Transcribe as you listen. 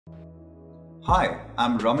Hi,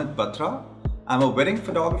 I'm Ramit Batra. I'm a wedding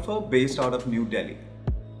photographer based out of New Delhi.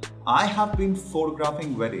 I have been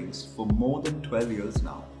photographing weddings for more than 12 years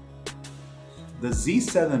now. The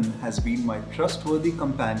Z7 has been my trustworthy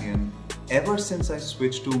companion ever since I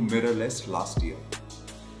switched to mirrorless last year.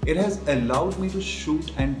 It has allowed me to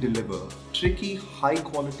shoot and deliver tricky,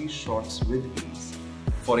 high-quality shots with ease.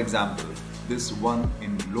 For example, this one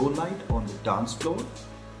in low light on the dance floor,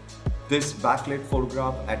 this backlit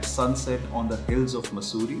photograph at sunset on the hills of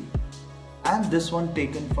Mussoorie, and this one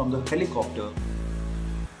taken from the helicopter.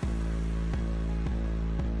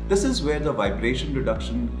 This is where the vibration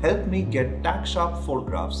reduction helped me get tack-sharp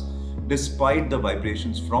photographs despite the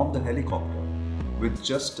vibrations from the helicopter with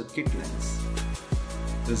just a kit lens.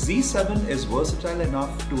 The Z7 is versatile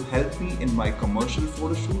enough to help me in my commercial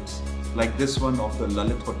photo shoots like this one of the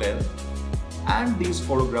Lalit Hotel, and these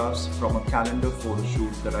photographs from a calendar photo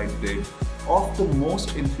shoot that I did of the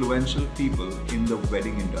most influential people in the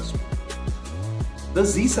wedding industry. The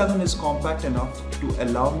Z7 is compact enough to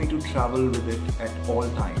allow me to travel with it at all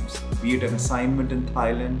times, be it an assignment in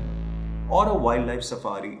Thailand or a wildlife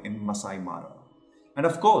safari in Masai Mara. And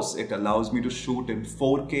of course, it allows me to shoot in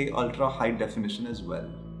 4K ultra high definition as well.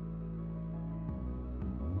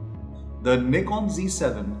 The Nikon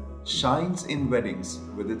Z7 shines in weddings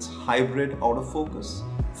with its hybrid autofocus,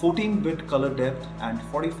 14-bit color depth and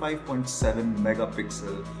 45.7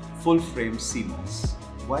 megapixel full-frame CMOS,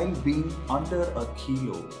 while being under a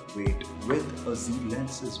kilo weight with a Z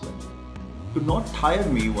lens as well, to not tire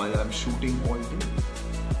me while I'm shooting all day.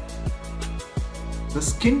 The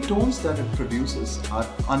skin tones that it produces are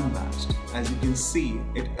unmatched. As you can see,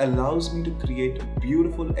 it allows me to create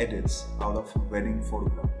beautiful edits out of a wedding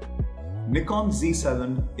photograph. Nikon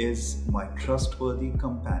Z7 is my trustworthy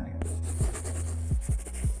companion.